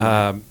She's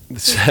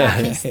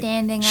got me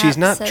standing up. She's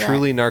not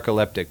truly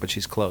narcoleptic, but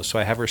she's close. So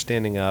I have her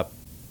standing up.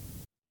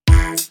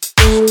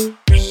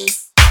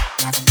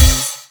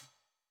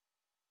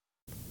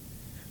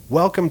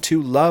 Welcome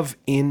to Love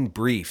in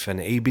Brief, an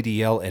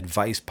ABDL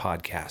advice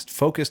podcast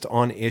focused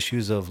on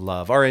issues of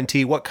love.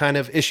 RNT, what kind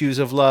of issues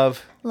of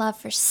love? Love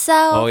for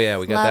self. Oh, yeah,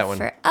 we got that one.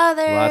 Love for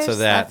others. Lots of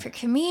that. Love for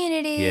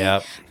community.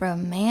 Yep.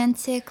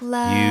 Romantic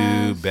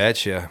love. You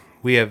betcha.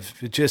 We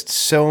have just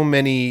so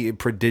many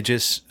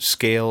prodigious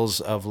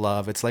scales of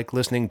love. It's like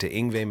listening to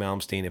Yngwie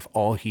Malmsteen if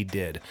all he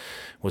did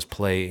was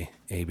play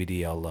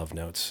ABDL love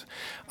notes.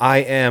 I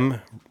am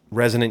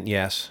Resonant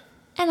Yes.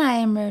 And I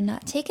am Road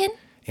Not Taken.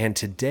 And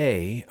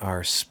today,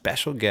 our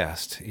special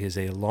guest is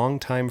a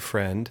longtime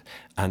friend,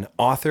 an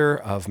author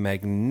of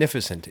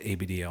magnificent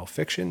ABDL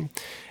fiction,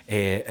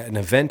 an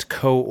event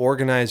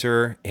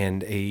co-organizer,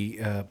 and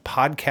a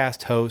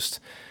podcast host.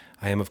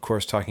 I am, of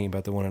course, talking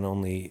about the one and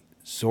only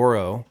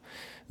Zorro.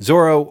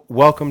 Zorro,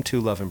 welcome to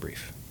Love in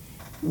Brief.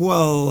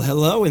 Well,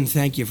 hello, and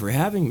thank you for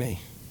having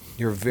me.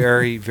 You're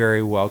very,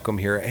 very welcome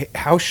here. Hey,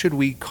 how should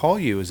we call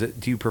you?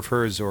 Do you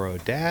prefer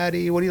Zorro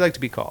Daddy? What do you like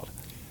to be called?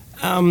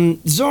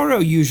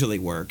 Zorro usually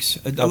works.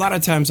 A lot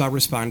of times I'll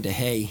respond to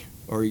hey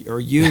or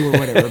you or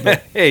whatever,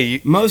 but hey,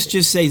 most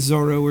just say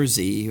Zorro or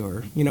Z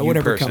or,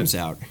 whatever person. comes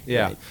out.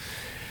 Yeah. Right.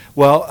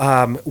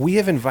 Well, we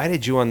have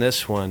invited you on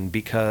this one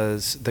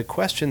because the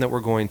question that we're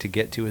going to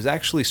get to is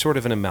actually sort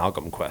of an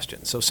amalgam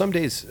question. So some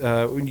days,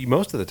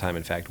 most of the time,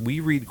 in fact,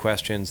 we read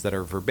questions that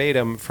are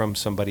verbatim from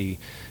somebody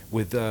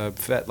with a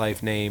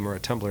FetLife name or a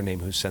Tumblr name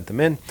who sent them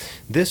in.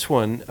 This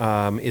one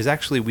is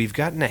actually, we've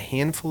gotten a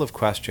handful of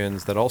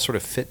questions that all sort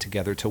of fit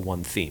together to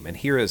one theme. And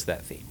here is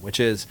that theme, which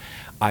is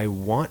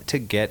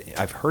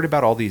I've heard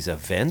about all these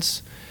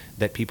events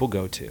that people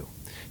go to.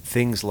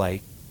 Things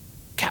like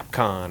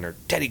CapCon or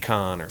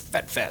TeddyCon or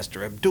FetFest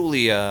or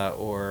Abdulia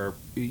or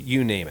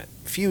you name it,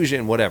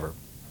 Fusion, whatever.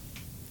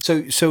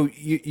 So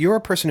you're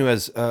a person who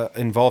has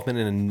involvement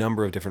in a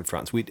number of different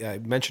fronts. I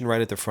mentioned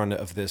right at the front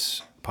of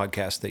this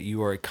podcast that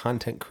you are a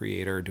content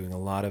creator doing a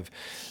lot of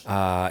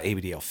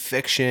ABDL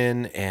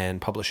fiction and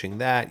publishing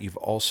that. You've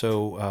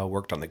also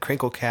worked on the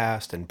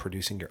Crinklecast and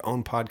producing your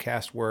own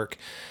podcast work.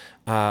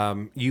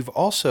 You've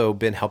also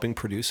been helping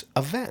produce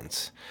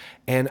events.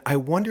 And I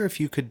wonder if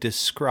you could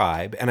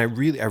describe, and I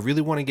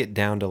really want to get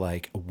down to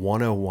like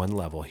 101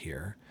 level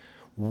here.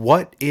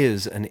 What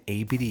is an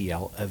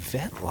ABDL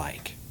event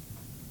like?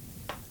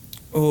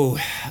 Oh,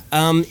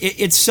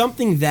 it's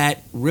something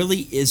that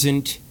really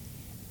isn't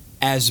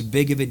as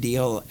big of a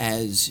deal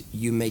as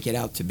you make it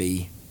out to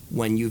be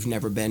when you've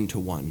never been to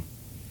one.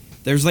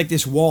 There's like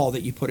this wall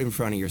that you put in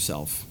front of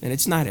yourself, and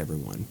it's not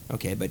everyone,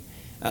 okay, but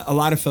a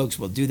lot of folks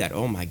will do that.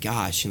 Oh my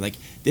gosh, and like,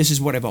 this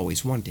is what I've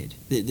always wanted.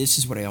 This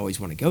is what I always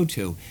want to go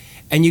to.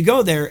 And you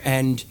go there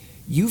and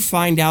you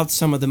find out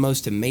some of the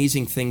most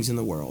amazing things in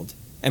the world.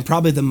 And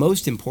probably the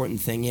most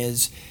important thing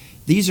is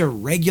these are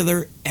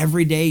regular,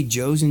 everyday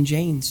Joes and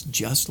Janes,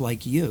 just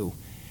like you.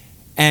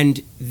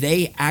 And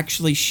they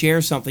actually share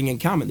something in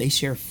common. They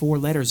share 4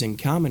 letters in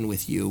common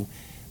with you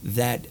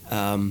that,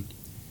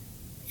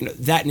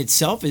 that in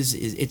itself is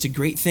it's a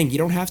great thing. You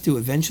don't have to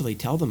eventually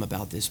tell them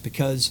about this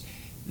because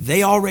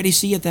they already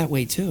see it that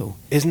way too.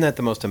 Isn't that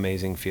the most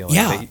amazing feeling?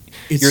 Yeah.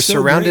 You're so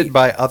surrounded great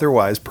by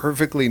otherwise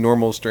perfectly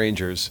normal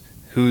strangers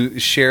who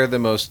share the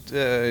most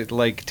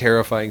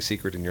terrifying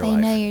secret in your life.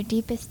 They know your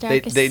deepest,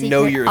 darkest they secret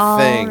know your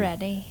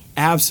already. Thing.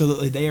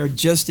 Absolutely. They are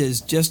just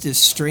as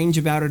strange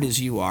about it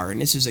as you are, and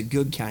this is a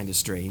good kind of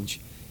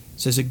strange.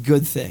 So it's a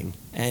good thing.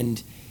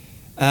 And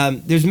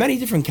there's many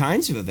different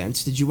kinds of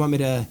events. Did you want me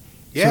to?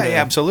 Yeah,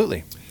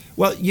 absolutely.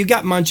 Well, you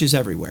got munches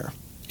everywhere.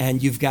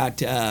 And you've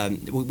got,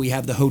 we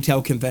have the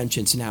hotel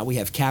conventions now. We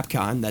have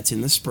CapCon, that's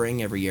in the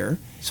spring every year.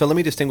 So let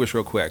me distinguish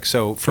real quick.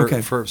 So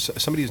for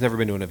somebody who's never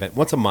been to an event,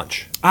 what's a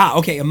munch?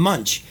 Okay, a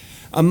munch.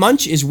 A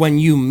munch is when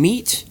you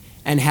meet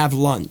and have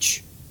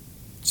lunch.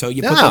 So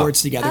you put the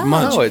words together,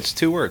 munch. Oh, it's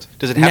 2 words.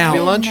 Does it have to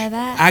be lunch?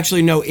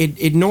 Actually, no.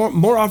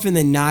 More often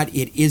than not,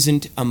 it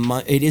isn't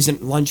it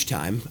isn't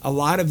lunchtime. A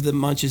lot of the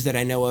munches that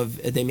I know of,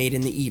 they made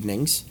in the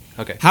evenings.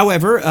 Okay.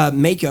 However,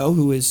 Mako,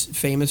 who is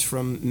famous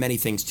from many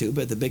things too,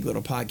 but the Big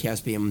Little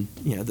Podcast being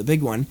the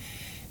big one,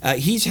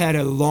 he's had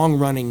a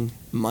long-running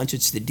munch.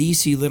 It's the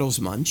DC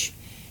Littles Munch.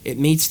 It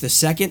meets the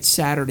second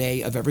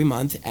Saturday of every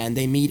month, and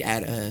they meet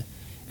at a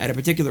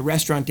particular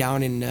restaurant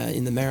down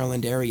in the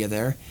Maryland area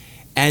there,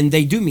 and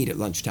they do meet at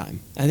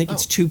lunchtime. I think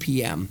it's 2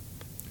 p.m.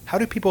 How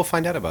do people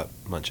find out about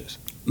munches?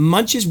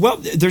 Munches, well,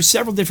 there's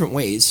several different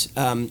ways.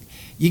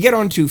 You get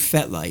onto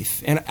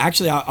FetLife, and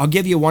actually I'll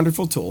give you a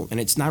wonderful tool, and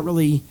it's not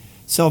really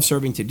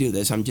self-serving to do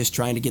this. I'm just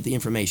trying to get the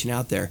information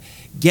out there.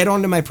 Get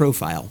onto my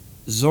profile,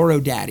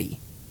 Zorro Daddy,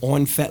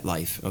 on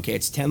FetLife. Okay,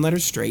 it's 10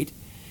 letters straight.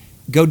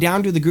 Go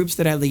down to the groups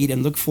that I lead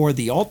and look for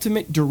the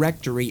ultimate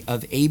directory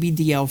of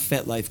ABDL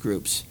FetLife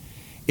groups.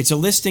 It's a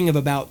listing of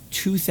about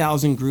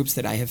 2,000 groups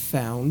that I have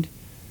found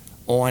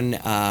on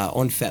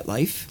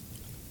FetLife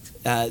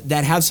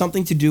that have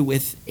something to do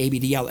with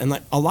ABDL,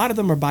 and a lot of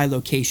them are by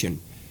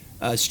location.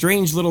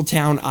 Strange little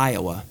town,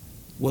 Iowa.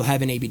 will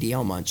have an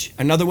ABDL munch.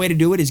 Another way to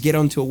do it is get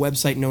onto a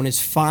website known as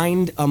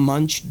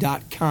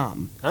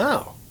findamunch.com.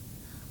 Oh.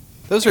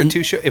 Those are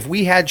two If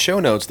we had show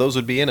notes, those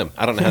would be in them.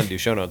 I don't know how to do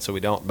show notes, so we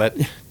don't. But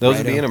those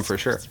would be in them for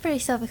sure. It's a pretty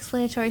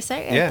self-explanatory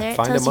site right Yeah, there. It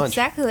find a tells you munch.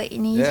 exactly what you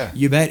need. Yeah.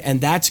 You bet. And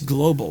that's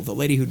global. The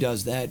lady who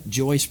does that,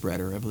 Joy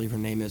Spreader, I believe her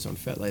name is on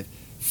FetLife,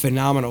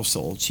 phenomenal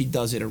soul. She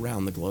does it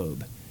around the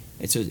globe.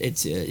 It's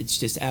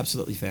just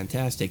absolutely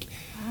fantastic.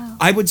 Wow.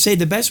 I would say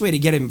the best way to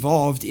get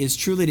involved is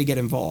truly to get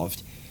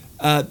involved.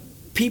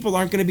 People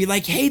aren't going to be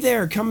like, hey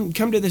there, come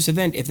to this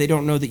event if they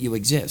don't know that you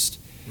exist.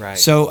 Right.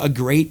 So a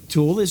great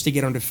tool is to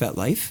get onto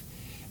FetLife.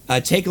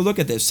 Take a look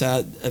at this.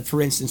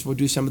 For instance, we'll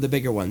do some of the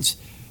bigger ones.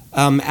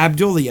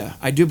 Abdulia,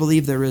 I do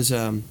believe there is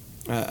a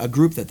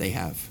group that they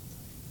have.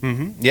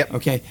 Mm-hmm. Yep.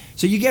 Okay,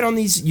 so you get on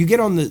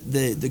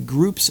the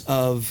groups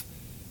of,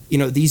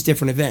 these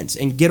different events,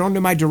 and get onto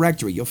my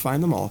directory. You'll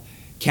find them all.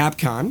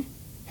 Capcom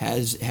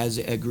has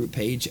a group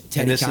page.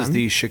 And this is TeddyCon.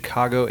 the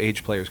Chicago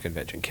Age Players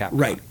Convention, Capcom.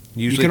 Right.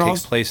 Usually can takes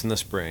also- place in the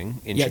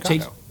spring in It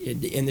Chicago.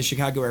 takes in the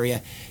Chicago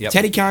area. Yep.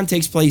 TeddyCon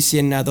takes place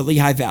in the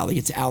Lehigh Valley.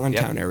 It's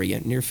Allentown area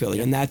near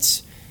Philly, and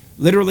that's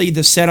literally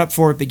the setup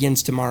for it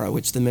begins tomorrow.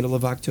 It's the middle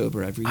of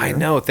October every year. I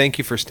know. Thank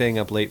you for staying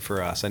up late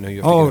for us. I know you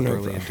have to Oh, get up no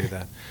early problem. and do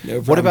that. No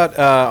What problem. about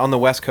on the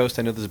West Coast?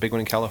 I know there's a big one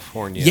in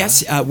California.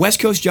 Yes, West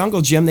Coast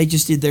Jungle Gym. They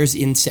just did theirs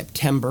in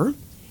September,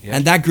 Yeah.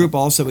 and that group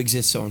also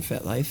exists on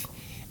FetLife.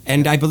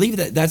 And I believe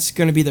that that's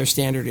going to be their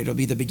standard. It'll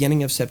be the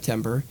beginning of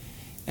September,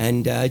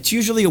 and it's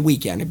usually a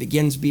weekend. It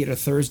begins be it a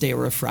Thursday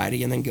or a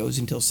Friday, and then goes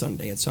until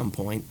Sunday at some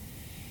point.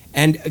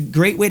 And a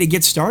great way to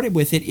get started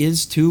with it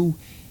is to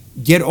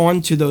get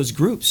on to those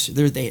groups.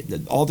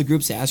 All the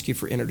groups ask you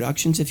for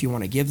introductions if you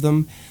want to give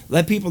them.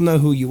 Let people know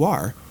who you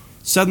are.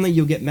 Suddenly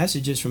you'll get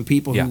messages from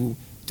people Yeah. who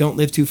don't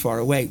live too far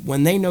away.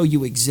 When they know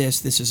you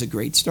exist, this is a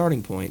great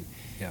starting point.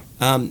 Yeah.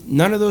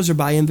 None of those are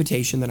by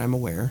invitation that I'm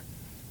aware.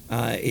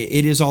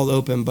 It is all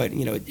open, but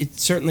it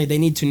certainly they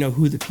need to know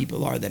who the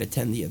people are that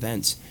attend the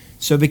events.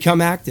 So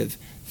become active.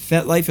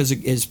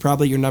 FetLife is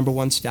probably your number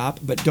one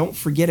stop, but don't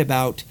forget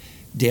about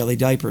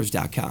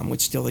DailyDiapers.com,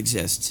 which still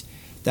exists.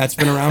 That's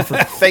been around for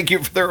Thank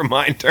you for the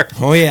reminder.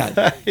 oh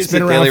yeah, It's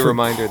been a around daily for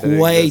reminder that it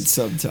quite exists.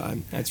 some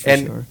time. That's for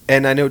And sure.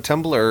 and I know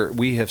Tumblr.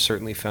 We have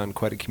certainly found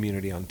quite a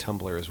community on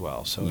Tumblr as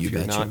well. So You if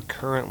you're betcha. not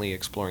currently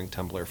exploring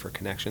Tumblr for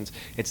connections,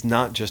 it's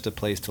not just a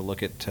place to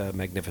look at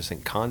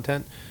magnificent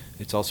content.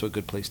 It's also a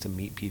good place to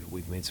meet people.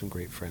 We've made some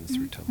great friends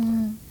through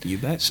Tumblr. You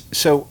bet.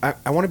 So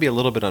I want to be a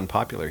little bit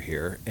unpopular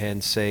here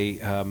and say,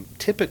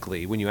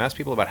 typically when you ask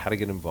people about how to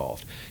get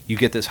involved, you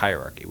get this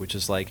hierarchy, which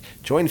is like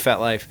join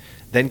FetLife,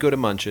 then go to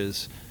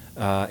Munches,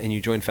 and you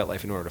join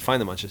FetLife in order to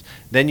find the Munches.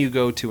 Then you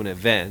go to an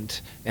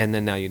event, and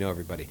then now you know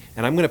everybody.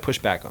 And I'm going to push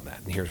back on that,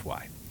 and here's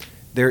why.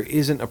 There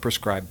isn't a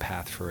prescribed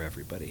path for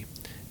everybody.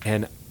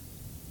 And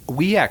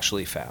we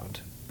actually found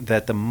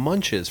that the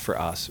Munches for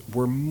us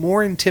were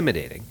more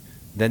intimidating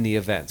than the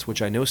events,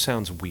 which I know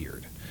sounds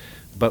weird.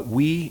 But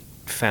we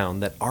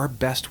found that our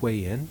best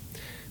way in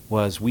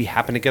was we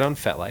happened to get on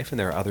FetLife, and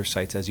there are other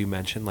sites, as you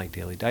mentioned, like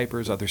Daily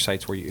Diapers, other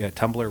sites where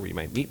Tumblr, where you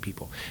might meet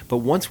people. But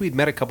once we'd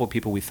met a couple of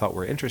people we thought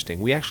were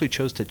interesting, we actually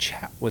chose to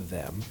chat with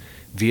them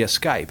via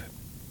Skype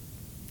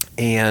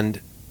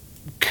and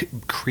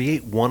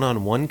create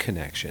one-on-one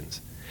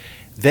connections.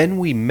 Then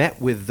we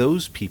met with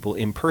those people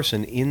in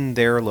person in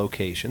their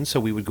location,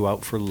 so we would go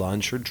out for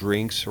lunch or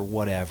drinks or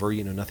whatever,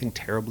 nothing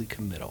terribly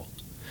committal.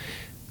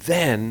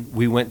 Then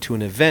we went to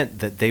an event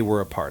that they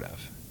were a part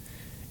of,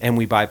 and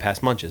we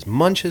bypassed Munches.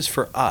 Munches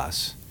for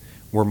us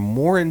were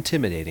more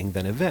intimidating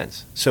than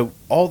events. So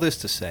all this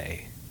to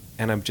say,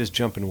 and I'm just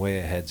jumping way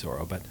ahead,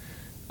 Zorro, but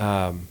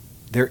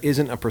there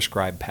isn't a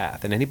prescribed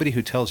path. And anybody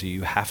who tells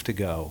you have to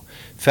go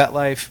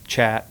FetLife,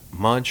 chat,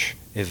 Munch,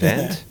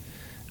 event,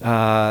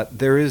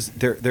 there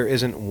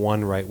isn't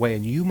one right way.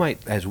 And you might,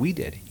 as we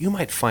did, you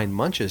might find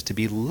Munches to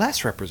be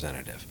less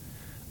representative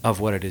of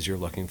what it is you're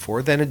looking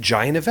for than a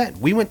giant event.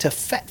 We went to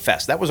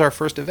FetFest. That was our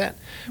first event,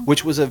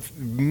 which was a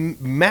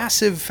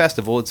massive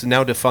festival. It's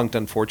now defunct,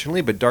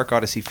 unfortunately, but Dark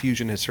Odyssey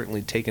Fusion has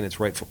certainly taken its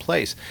rightful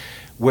place,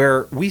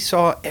 where we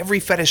saw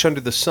every fetish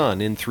under the sun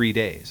in 3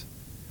 days.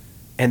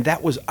 And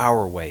that was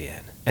our way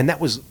in. And that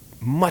was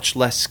much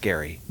less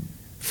scary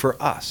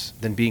for us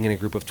than being in a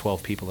group of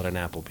 12 people at an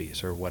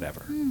Applebee's or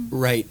whatever.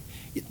 Right.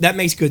 That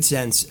makes good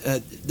sense.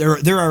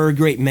 There are a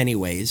great many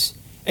ways.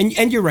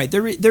 And you're right.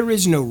 There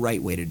is no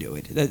right way to do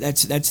it.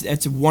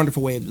 That's a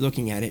wonderful way of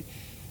looking at it,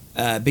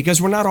 because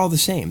we're not all the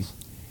same.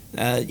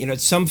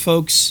 Some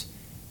folks.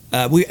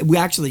 We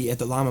actually at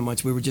the Llama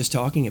Munch we were just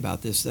talking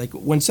about this. Like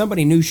when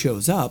somebody new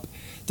shows up,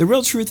 the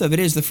real truth of it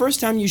is the first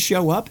time you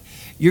show up,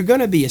 you're going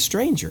to be a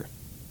stranger,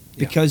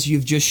 because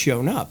you've just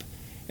shown up.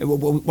 And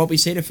what we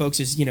say to folks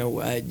is,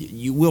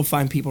 you will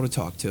find people to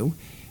talk to,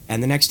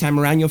 and the next time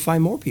around you'll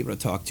find more people to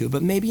talk to.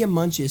 But maybe a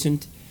munch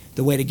isn't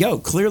the way to go.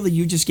 Clearly,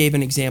 you just gave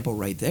an example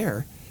right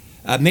there.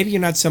 Maybe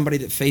you're not somebody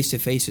that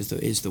face-to-face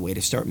is the way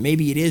to start.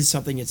 Maybe it is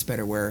something that's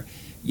better where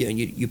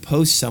you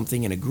post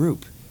something in a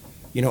group,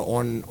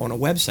 on a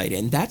website,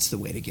 and that's the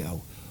way to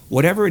go.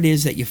 whatever it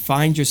is that you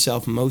find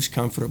yourself most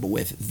comfortable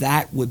with,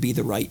 that would be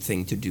the right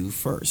thing to do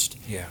first.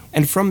 Yeah.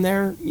 And from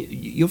there,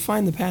 you'll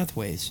find the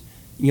pathways.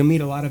 You'll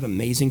meet a lot of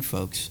amazing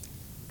folks.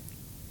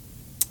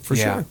 For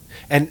sure.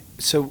 And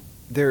so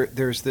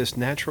there's this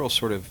natural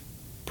sort of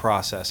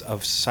process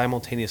of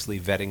simultaneously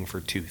vetting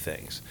for two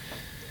things.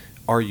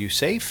 Are you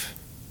safe?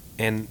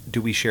 And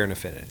do we share an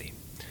affinity?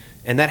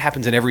 And that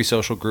happens in every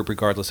social group,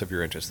 regardless of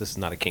your interest. This is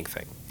not a kink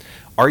thing.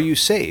 Are you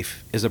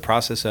safe is a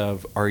process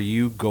of, are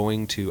you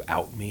going to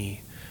out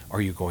me?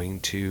 Are you going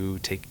to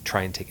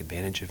try and take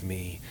advantage of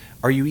me?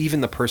 Are you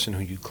even the person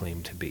who you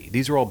claim to be?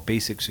 These are all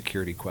basic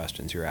security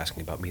questions you're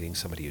asking about meeting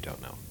somebody you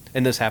don't know.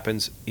 And this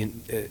happens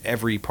in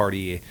every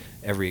party,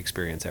 every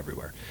experience,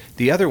 everywhere.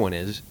 The other one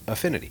is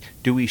affinity.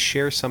 Do we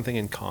share something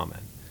in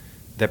common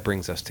that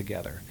brings us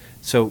together?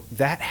 So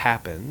that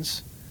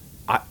happens.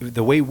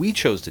 The way we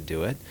chose to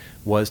do it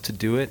was to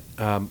do it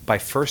by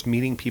first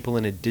meeting people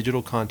in a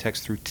digital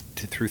context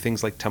through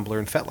things like Tumblr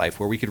and FetLife,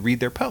 where we could read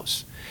their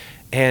posts.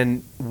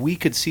 And we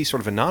could see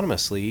sort of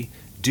anonymously,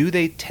 do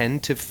they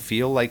tend to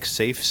feel like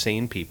safe,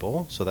 sane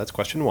people? So that's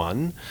question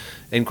one.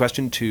 And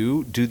question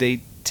two, do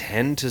they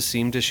tend to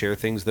seem to share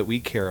things that we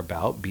care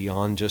about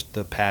beyond just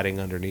the padding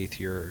underneath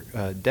your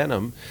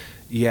denim?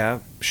 Yeah,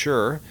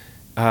 sure.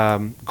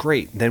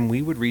 Great. Then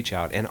we would reach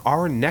out. And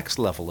our next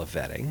level of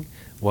vetting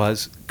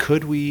was,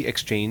 could we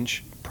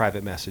exchange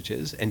private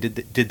messages? And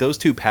did those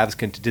two paths,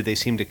 did they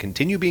seem to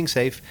continue being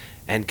safe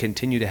and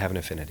continue to have an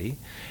affinity?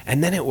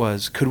 And then it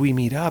was, could we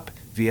meet up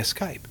via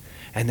Skype?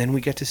 And then we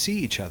get to see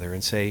each other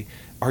and say,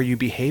 are you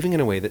behaving in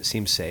a way that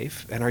seems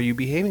safe? And are you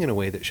behaving in a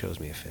way that shows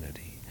me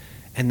affinity?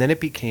 And then it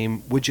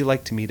became, would you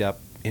like to meet up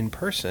in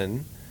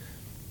person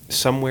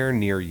somewhere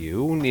near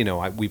you? You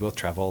know, we both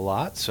travel a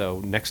lot,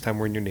 so next time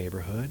we're in your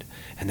neighborhood,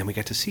 and then we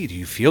get to see, do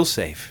you feel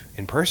safe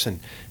in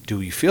person?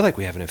 Do you feel like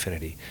we have an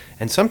affinity?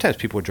 And sometimes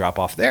people would drop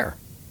off there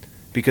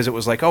because it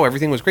was like, oh,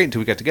 everything was great until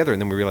we got together,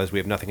 and then we realized we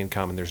have nothing in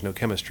common. There's no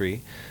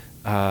chemistry,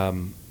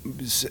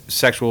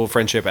 sexual,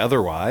 friendship,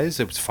 otherwise.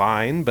 It was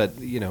fine, but,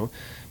 you know,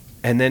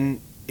 and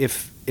then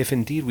if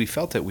indeed we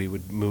felt it, we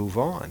would move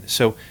on.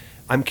 So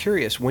I'm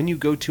curious, when you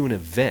go to an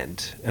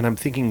event, and I'm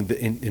thinking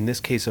in this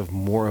case of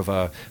more of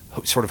a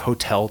sort of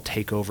hotel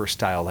takeover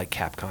style like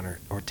CapCon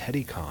or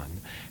TeddyCon,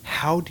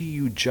 how do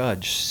you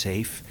judge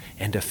safe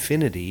and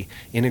affinity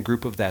in a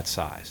group of that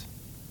size?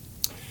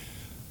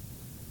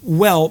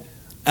 Well,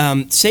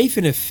 safe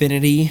and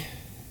affinity,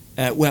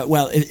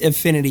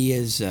 affinity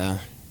is,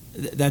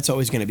 that's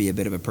always going to be a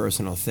bit of a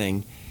personal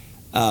thing.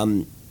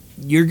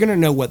 You're going to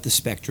know what the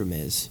spectrum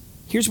is.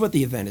 Here's what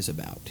the event is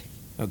about.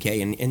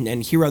 Okay,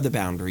 and here are the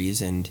boundaries,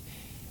 and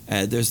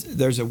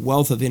there's a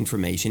wealth of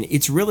information.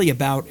 It's really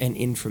about an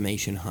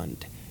information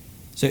hunt.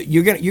 So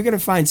you're gonna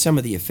find some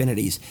of the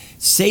affinities.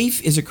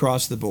 Safe is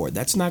across the board.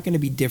 That's not going to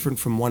be different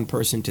from one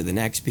person to the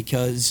next,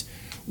 because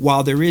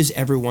while there is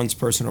everyone's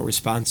personal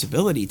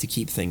responsibility to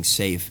keep things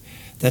safe,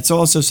 that's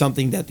also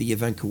something that the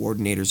event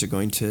coordinators are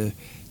going to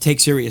take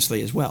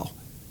seriously as well.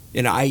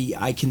 And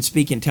I can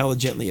speak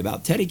intelligently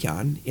about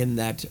TeddyCon in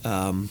that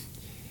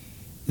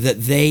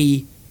that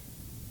they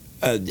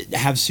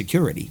have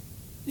security,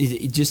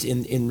 just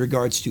in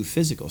regards to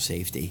physical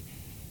safety.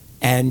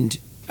 And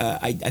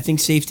I think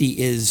safety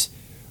is,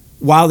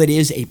 while it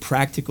is a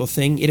practical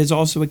thing, it is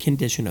also a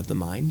condition of the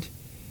mind.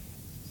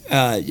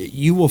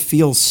 You will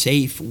feel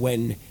safe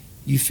when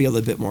you feel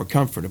a bit more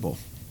comfortable.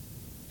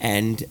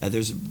 And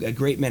there's a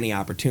great many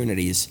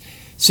opportunities.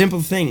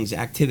 Simple things,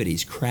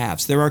 activities,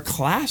 crafts. There are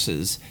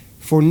classes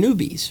for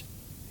newbies.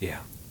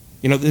 Yeah.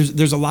 You know,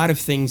 there's a lot of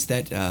things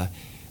that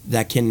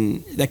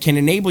can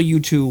enable you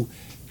to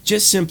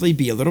just simply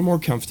be a little more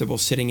comfortable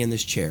sitting in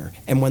this chair.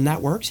 And when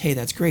that works, hey,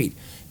 that's great.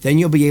 Then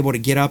you'll be able to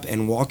get up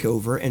and walk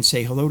over and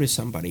say hello to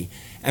somebody.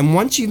 And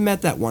once you've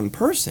met that one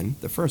person,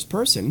 the first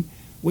person,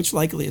 which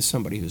likely is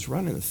somebody who's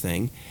running the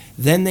thing,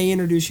 then they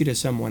introduce you to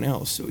someone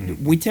else.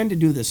 Mm-hmm. We tend to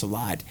do this a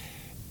lot.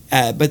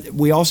 But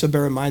we also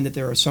bear in mind that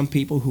there are some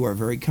people who are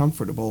very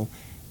comfortable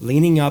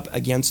leaning up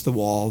against the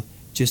wall,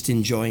 just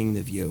enjoying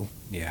the view.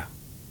 Yeah.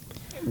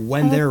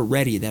 When they're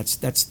ready,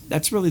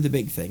 that's really the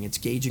big thing. It's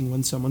gauging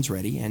when someone's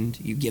ready, and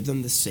you give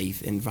them the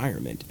safe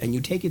environment, and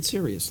you take it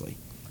seriously.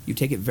 You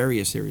take it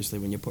very seriously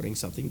when you're putting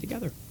something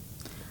together.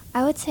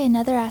 I would say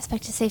another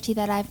aspect of safety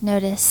that I've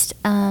noticed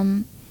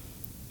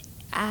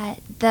at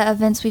the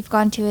events we've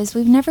gone to is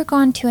we've never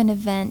gone to an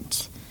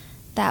event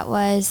that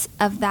was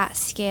of that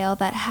scale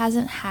that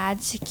hasn't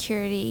had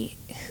security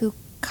who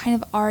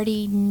kind of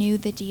already knew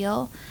the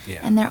deal. Yeah.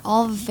 And they're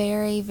all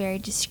very, very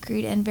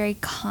discreet and very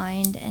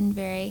kind and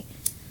very...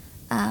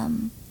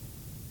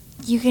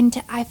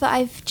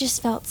 I've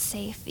just felt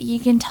safe. You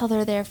can tell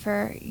they're there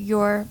for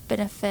your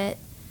benefit,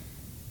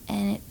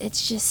 and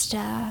it's just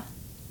a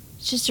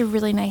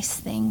really nice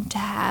thing to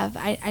have.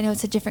 I know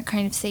it's a different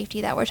kind of safety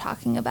that we're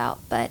talking about,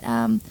 but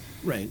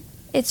Right.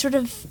 It's sort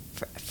of,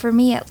 for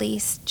me at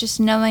least, just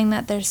knowing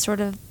that there's sort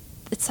of,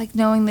 it's like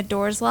knowing the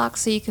door's locked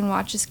so you can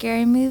watch a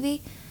scary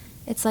movie.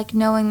 It's like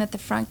knowing that the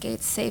front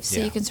gate's safe so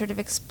Yeah. you can sort of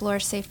explore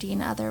safety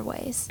in other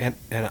ways. And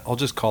I'll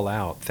just call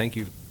out, thank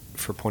you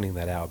for pointing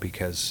that out,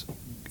 because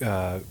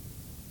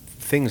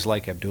things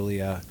like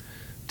Abdulia,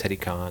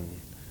 TeddyCon,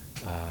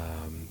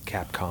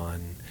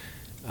 CapCon,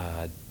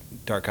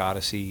 Dark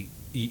Odyssey,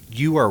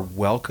 you are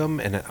welcome,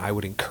 and I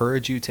would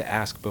encourage you to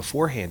ask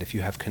beforehand if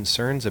you have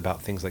concerns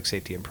about things like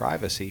safety and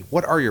privacy.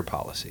 What are your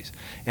policies?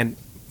 And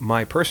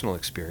my personal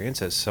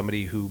experience, as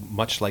somebody who,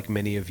 much like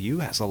many of you,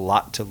 has a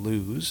lot to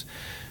lose,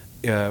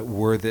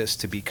 were this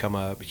to become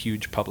a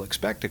huge public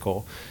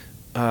spectacle,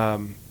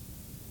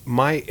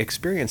 my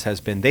experience has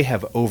been they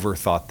have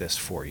overthought this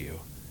for you.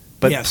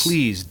 But Yes.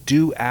 please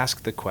do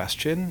ask the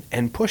question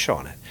and push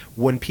on it.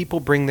 When people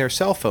bring their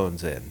cell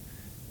phones in,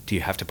 do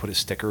you have to put a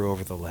sticker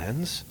over the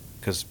lens?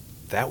 Because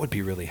that would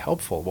be really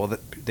helpful. Well,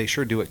 they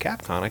sure do at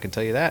CapCon, I can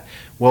tell you that.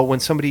 Well, when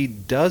somebody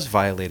does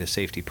violate a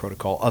safety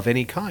protocol of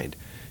any kind,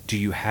 do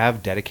you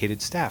have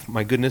dedicated staff?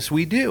 My goodness,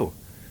 we do.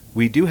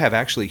 We do have,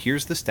 actually,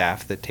 here's the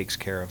staff that takes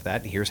care of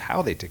that, and here's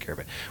how they take care of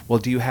it. Well,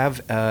 do you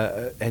have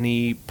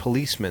any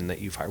policemen that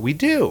you've hired? We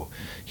do.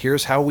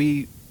 Here's how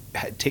we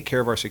take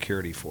care of our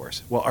security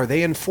force. Well, are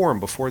they informed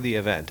before the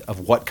event of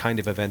what kind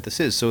of event this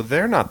is, so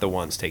they're not the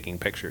ones taking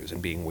pictures and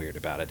being weird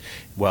about it?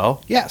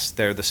 Well, yes,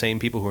 they're the same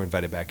people who are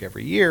invited back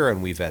every year,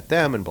 and we vet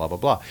them, and blah, blah,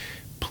 blah.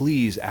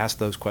 Please ask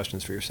those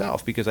questions for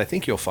yourself, because I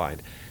think you'll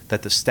find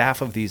that the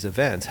staff of these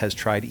events has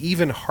tried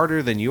even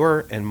harder than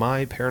your and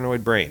my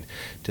paranoid brain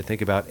to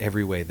think about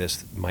every way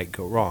this might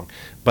go wrong.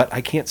 But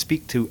I can't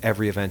speak to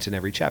every event in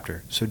every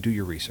chapter, so do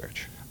your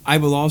research.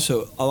 I'll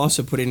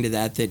also put into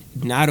that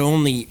not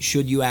only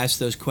should you ask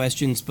those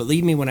questions,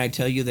 believe me when I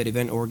tell you that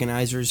event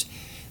organizers,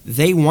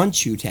 they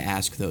want you to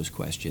ask those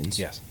questions.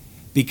 Yes.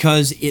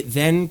 Because it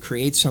then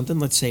creates something,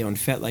 let's say on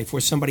FetLife,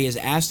 where somebody has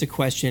asked a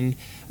question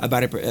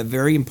about a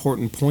very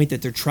important point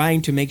that they're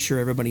trying to make sure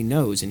everybody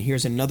knows, and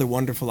here's another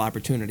wonderful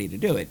opportunity to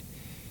do it.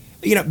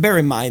 Bear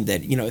in mind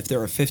that, if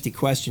there are 50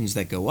 questions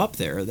that go up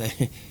there,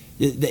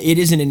 it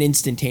isn't an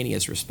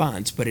instantaneous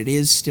response, but it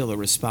is still a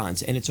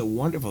response, and it's a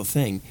wonderful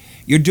thing.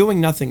 You're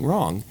doing nothing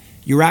wrong.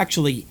 You're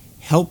actually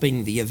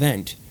helping the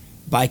event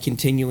by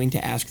continuing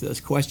to ask those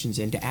questions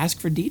and to ask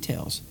for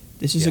details.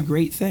 This is a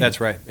great thing. That's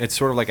right. It's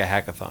sort of like a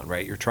hackathon,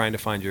 right? You're trying to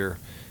find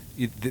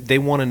they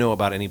want to know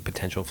about any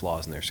potential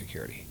flaws in their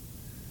security,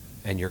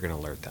 and you're going to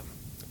alert them.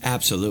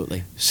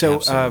 Absolutely. So,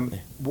 Absolutely.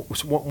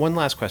 One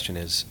last question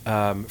is,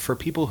 for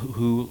people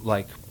who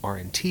like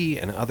R&T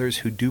and others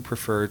who do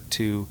prefer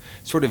to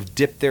sort of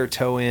dip their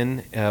toe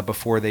in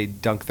before they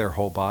dunk their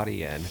whole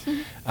body in,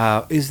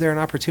 is there an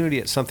opportunity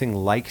at something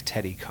like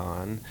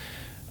TeddyCon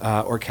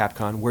or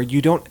CapCon where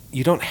you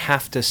don't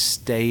have to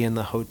stay in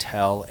the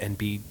hotel and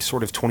be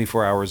sort of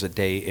 24 hours a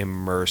day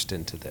immersed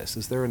into this?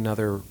 Is there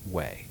another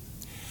way?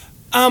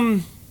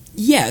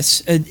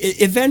 Yes.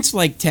 Events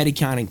like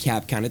TeddyCon and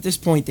CapCon, at this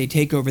point, they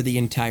take over the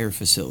entire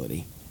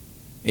facility.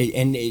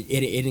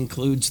 It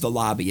includes the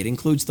lobby. It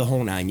includes the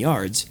whole 9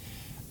 yards.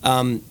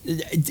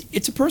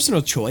 It's a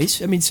personal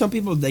choice. I mean, some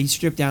people, they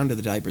strip down to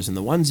the diapers and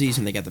the onesies,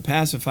 and they got the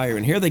pacifier,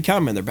 and here they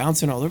come, and they're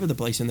bouncing all over the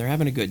place, and they're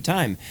having a good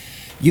time.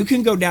 You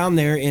can go down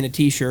there in a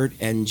T-shirt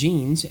and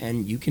jeans,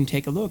 and you can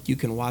take a look. You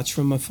can watch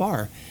from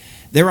afar.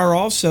 There are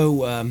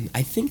also,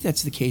 I think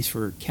that's the case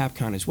for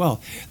CapCon as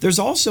well, there's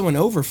also an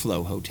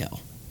overflow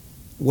hotel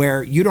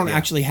where you don't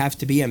actually have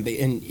to be in,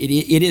 and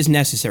it is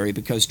necessary,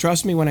 because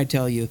trust me when I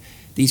tell you,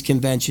 these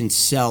conventions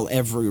sell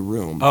every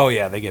room. Oh,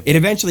 yeah, they get It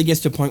eventually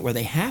gets to a point where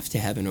they have to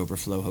have an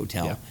overflow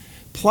hotel. Yeah.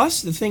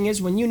 Plus, the thing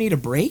is, when you need a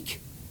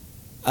break,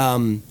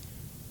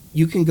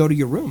 you can go to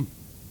your room.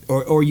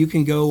 Or you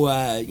can go,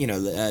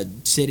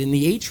 sit in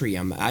the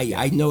atrium.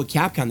 I know at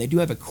CapCon, they do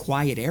have a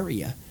quiet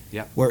area.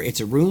 Yeah. Where it's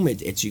a room,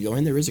 it's you go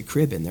in, there is a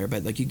crib in there,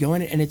 but like you go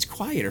in and it's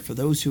quieter for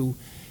those who,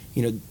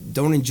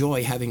 don't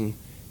enjoy having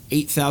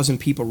 8,000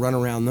 people run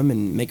around them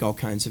and make all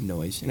kinds of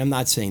noise. And I'm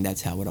not saying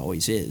that's how it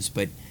always is,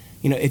 but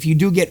if you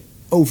do get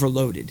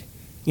overloaded,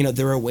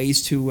 there are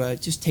ways to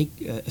just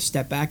take a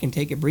step back and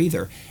take a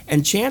breather.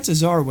 And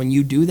chances are, when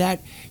you do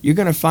that, you're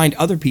going to find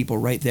other people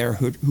right there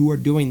who are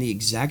doing the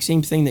exact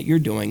same thing that you're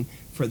doing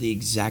for the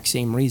exact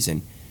same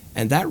reason.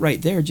 And that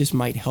right there just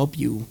might help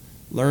you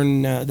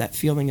learn that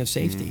feeling of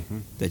safety,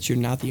 that you're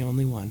not the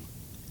only one.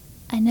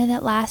 I know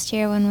that last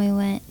year when we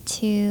went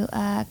to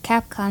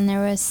CapCon,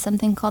 there was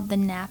something called the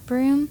nap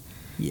room.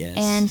 Yes.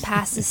 And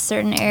past a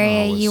certain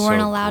area, it was you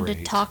weren't so allowed to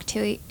great. talk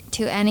to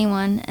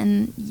anyone,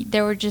 and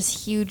there were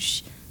just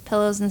huge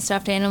pillows and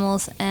stuffed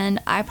animals, and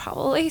I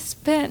probably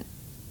spent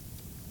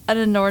an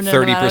inordinate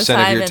amount of 30%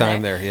 time of your in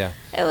time there. there,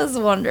 yeah. It was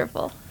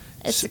wonderful.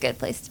 It's a good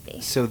place to be.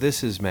 So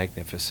this is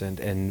magnificent,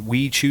 and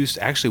we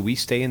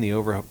stay in the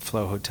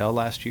Overflow Hotel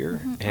last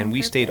year, and on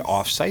we stayed purpose.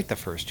 off-site the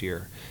first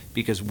year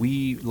because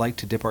we like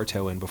to dip our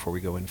toe in before we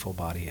go in full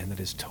body, and that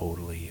is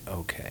totally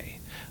okay.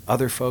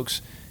 Other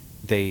folks,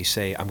 they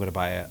say, I'm going to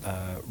buy a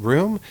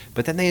room,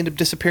 but then they end up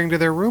disappearing to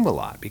their room a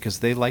lot because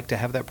they like to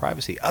have that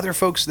privacy. Other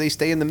folks, they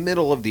stay in the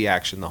middle of the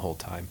action the whole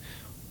time.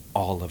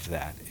 All of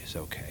that is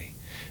okay.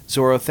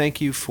 Zorro,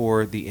 thank you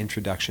for the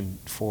introduction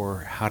for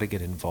how to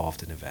get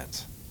involved in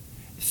events.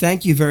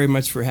 Thank you very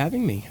much for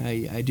having me.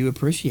 I do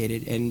appreciate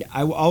it. And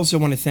I also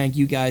want to thank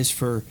you guys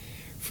for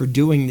for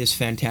doing this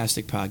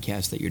fantastic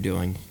podcast that you're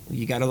doing.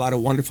 You got a lot of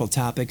wonderful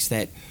topics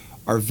that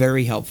are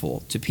very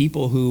helpful to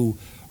people who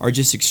are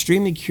just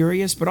extremely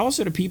curious, but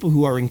also to people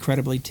who are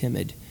incredibly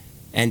timid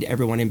and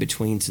everyone in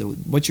between. So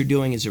what you're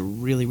doing is a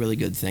really, really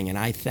good thing, and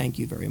I thank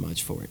you very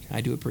much for it.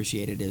 I do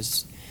appreciate it,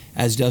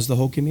 as does the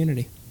whole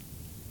community.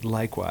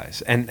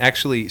 Likewise. And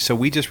actually, so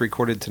we just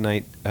recorded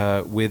tonight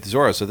with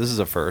Zorro. So this is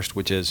a first,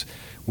 which is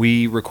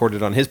we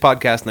recorded on his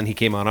podcast and then he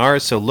came on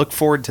ours. So look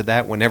forward to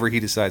that whenever he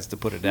decides to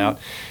put it out.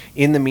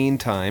 In the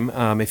meantime,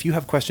 if you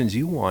have questions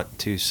you want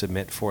to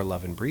submit for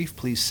Love and Brief,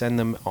 please send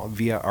them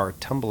via our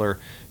Tumblr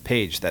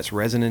page. That's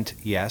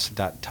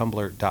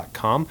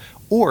resonantyes.tumblr.com.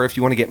 Or if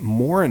you want to get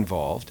more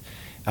involved,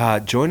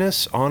 join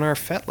us on our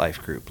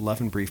FetLife group,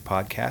 Love and Brief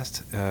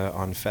Podcast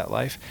on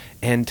FetLife,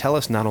 and tell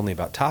us not only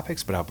about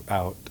topics, but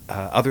about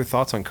other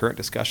thoughts on current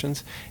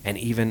discussions, and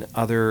even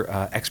other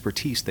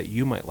expertise that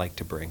you might like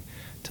to bring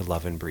to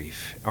Love and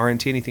Brief.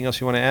 RNT, anything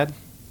else you want to add?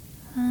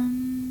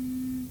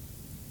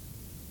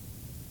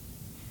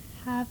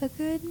 Have a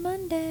good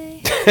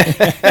Monday.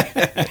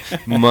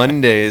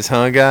 Mondays,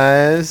 huh,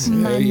 guys?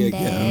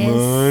 Mondays.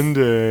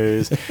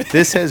 Mondays.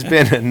 This has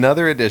been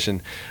another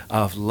edition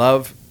of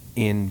Love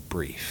in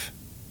Brief.